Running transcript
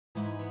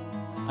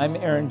I'm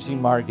Aaron G.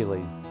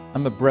 Margulies.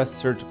 I'm a breast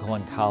surgical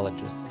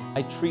oncologist.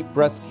 I treat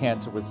breast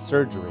cancer with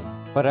surgery,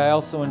 but I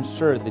also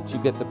ensure that you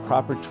get the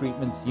proper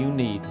treatments you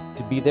need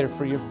to be there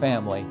for your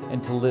family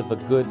and to live a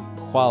good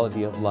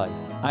quality of life.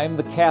 I am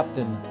the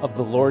captain of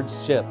the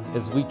Lord's ship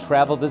as we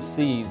travel the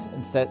seas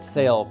and set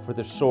sail for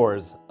the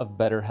shores of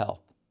better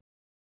health.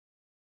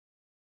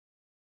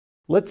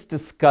 Let's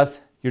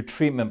discuss your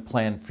treatment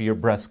plan for your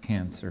breast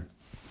cancer.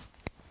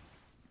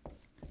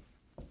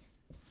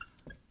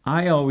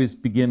 I always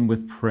begin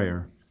with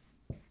prayer.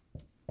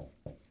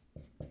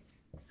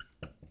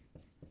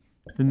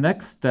 The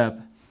next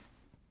step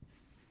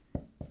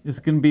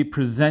is going to be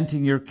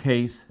presenting your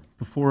case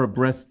before a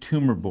breast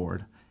tumor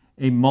board,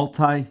 a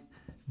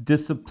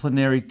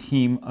multidisciplinary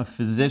team of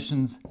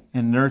physicians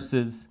and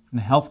nurses and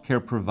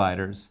healthcare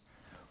providers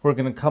who are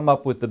going to come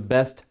up with the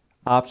best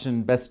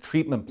option, best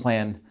treatment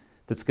plan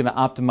that's going to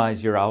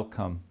optimize your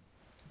outcome.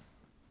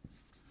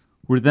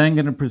 We're then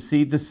going to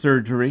proceed to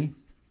surgery.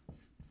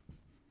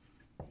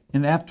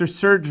 And after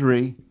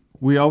surgery,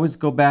 we always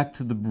go back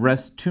to the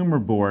breast tumor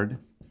board,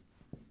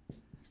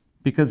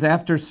 because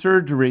after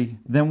surgery,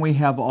 then we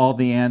have all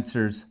the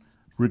answers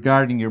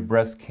regarding your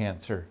breast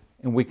cancer.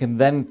 And we can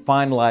then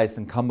finalize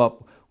and come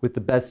up with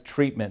the best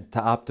treatment to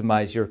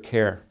optimize your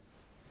care.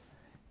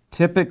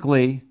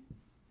 Typically,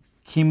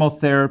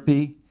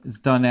 chemotherapy is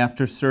done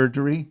after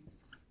surgery.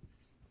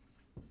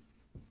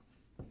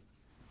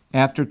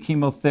 After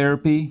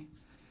chemotherapy,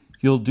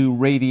 you'll do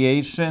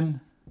radiation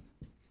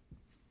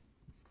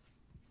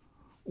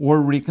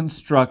or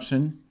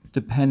reconstruction,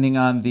 depending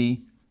on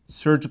the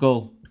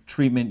surgical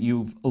treatment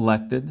you've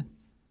elected.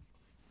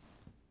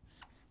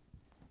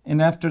 And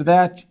after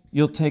that,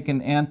 you'll take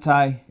an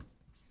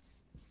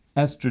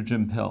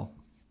anti-estrogen pill.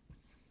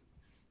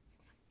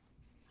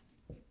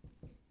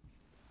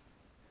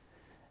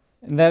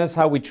 And that is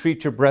how we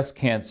treat your breast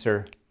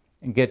cancer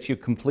and get you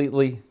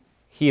completely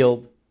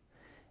healed.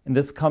 And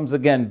this comes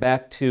again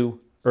back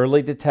to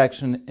early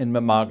detection and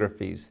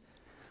mammographies.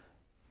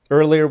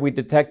 Earlier we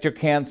detect your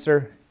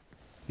cancer,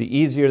 the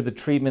easier the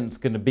treatment is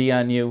going to be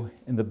on you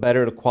and the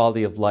better the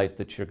quality of life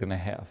that you're going to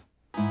have.